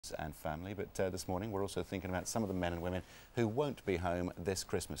and family, but this morning we're also thinking about some of the men and women who won't be home this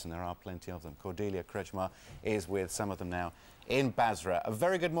Christmas, and there are plenty of them. Cordelia Krejmar is with some of them now in Basra. A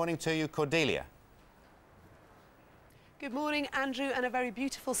very good morning to you, Cordelia. Good morning, Andrew, and a very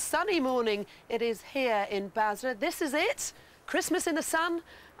beautiful sunny morning it is here in Basra. This is it, Christmas in the sun,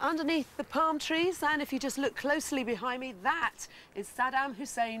 underneath the palm trees, and if you just look closely behind me, that is Saddam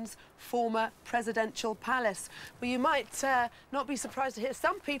Hussein's former presidential palace. Well, you might not be surprised to hear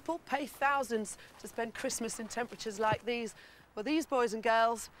some people pay thousands to spend Christmas in temperatures like these. Well, these boys and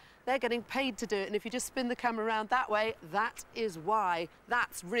girls, they're getting paid to do it, and if you just spin the camera around that way, that is why.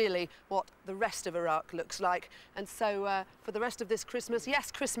 That's really what the rest of Iraq looks like. And so for the rest of this Christmas,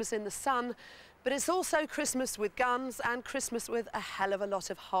 yes, Christmas in the sun, but it's also Christmas with guns and Christmas with a hell of a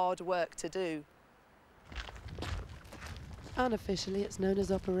lot of hard work to do. Unofficially, it's known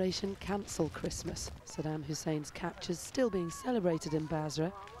as Operation Cancel Christmas. Saddam Hussein's capture's still being celebrated in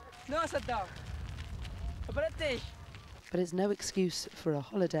Basra. No, Saddam. But it's no excuse for a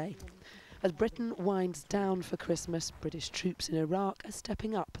holiday. As Britain winds down for Christmas, British troops in Iraq are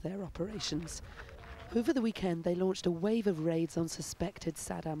stepping up their operations. Over the weekend, they launched a wave of raids on suspected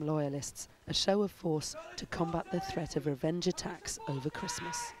Saddam loyalists, a show of force to combat the threat of revenge attacks over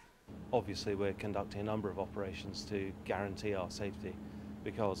Christmas. Obviously, we're conducting a number of operations to guarantee our safety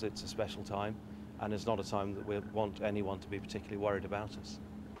because it's a special time and it's not a time that we want anyone to be particularly worried about us.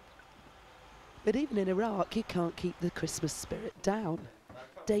 But even in Iraq, you can't keep the Christmas spirit down.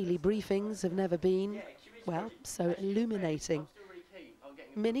 Daily briefings have never been, well, so illuminating.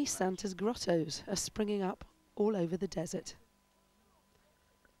 Mini Santa's grottos are springing up all over the desert.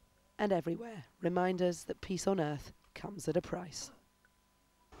 And everywhere, reminders that peace on earth comes at a price.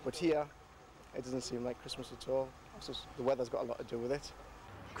 But here, it doesn't seem like Christmas at all. The weather's got a lot to do with it.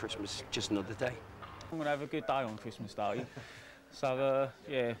 Christmas, just another day. I'm going to have a good day on Christmas Day. So,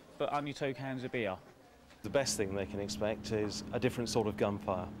 yeah, but only 2 cans of beer. The best thing they can expect is a different sort of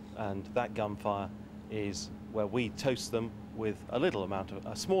gunfire, and that gunfire is where we toast them with a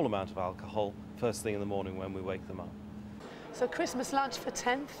small amount of alcohol first thing in the morning when we wake them up. So Christmas lunch for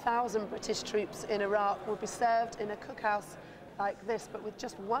 10,000 British troops in Iraq will be served in a cookhouse like this, but with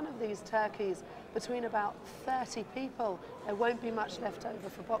just one of these turkeys between about 30 people. There won't be much left over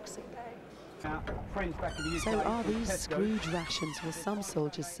for Boxing Day. So are these Scrooge rations? Well, some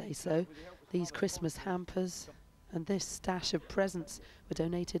soldiers say so. These Christmas hampers and this stash of presents were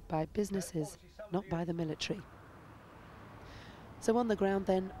donated by businesses, not by the military. So on the ground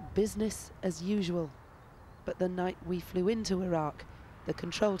then, business as usual. But the night we flew into Iraq, the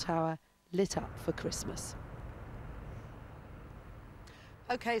control tower lit up for Christmas.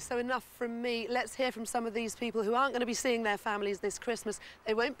 OK, so enough from me. Let's hear from some of these people who aren't going to be seeing their families this Christmas.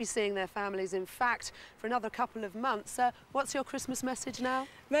 They won't be seeing their families, in fact, for another couple of months. What's your Christmas message now?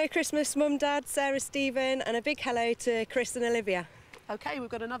 Merry Christmas, Mum, Dad, Sarah, Stephen, and a big hello to Chris and Olivia. OK, we've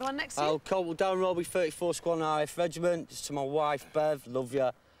got another one next to you. I'll call down Robbie 34 Squadron RF Regiment, just to my wife, Bev, love you,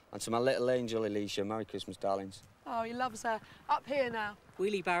 and to my little angel, Alicia. Merry Christmas, darlings. Oh, he loves her. Up here now.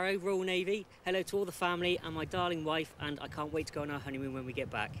 Wheelie Barrow, Royal Navy. Hello to all the family and my darling wife, and I can't wait to go on our honeymoon when we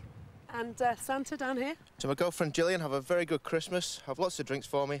get back. And Santa down here. To my girlfriend Gillian, have a very good Christmas. Have lots of drinks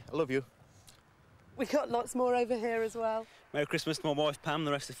for me. I love you. We got lots more over here as well. Merry Christmas to my wife Pam,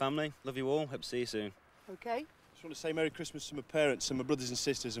 the rest of the family. Love you all. Hope to see you soon. OK. I just want to say Merry Christmas to my parents and my brothers and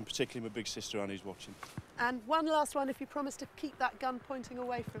sisters, and particularly my big sister Annie who's watching. And one last one, if you promise to keep that gun pointing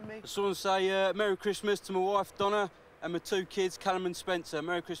away from me. I just want to say Merry Christmas to my wife Donna and my 2 kids, Callum and Spencer.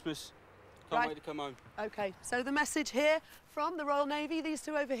 Merry Christmas. Can't wait to come home. OK, so the message here from the Royal Navy, these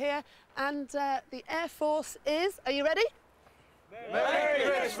two over here, and the Air Force is, are you ready? Merry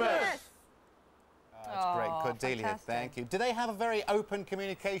Christmas! That's great, Cordelia, fantastic. Thank you. Do they have a very open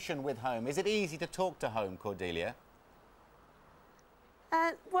communication with home? Is it easy to talk to home, Cordelia?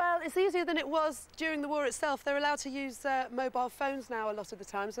 Well, it's easier than it was during the war itself. They're allowed to use mobile phones now a lot of the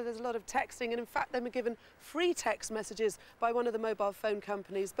time, so there's a lot of texting, and in fact they were given free text messages by one of the mobile phone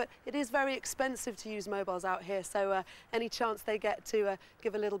companies, but it is very expensive to use mobiles out here, so any chance they get to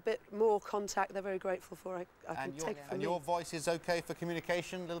give a little bit more contact, they're very grateful for. I can take it from and you. your voice is OK for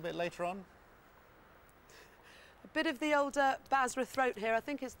communication a little bit later on? A bit of the old Basra throat here. I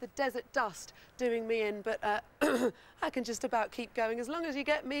think it's the desert dust doing me in, but I can just about keep going as long as you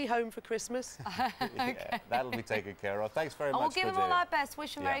get me home for Christmas. Okay. Yeah, that'll be taken care of. Thanks very much, We'll give Cordelia. them all our best.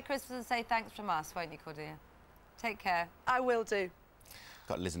 Wish them Merry Christmas and say thanks from us, won't you, Cordelia? Take care. I will do.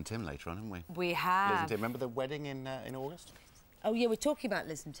 Got Liz and Tim later on, haven't we? We have. Liz and Tim. Remember the wedding in August? Oh, yeah, we're talking about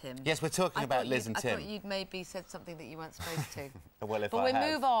Liz and Tim. Yes, we're talking about Liz and Tim. I thought you'd maybe said something that you weren't supposed to. Well, if but I we'll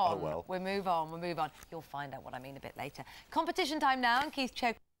have. move on. Oh, well. We'll move on. We'll move on. You'll find out what I mean a bit later. Competition time now, and Keith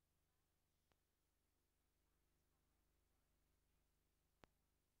Choke.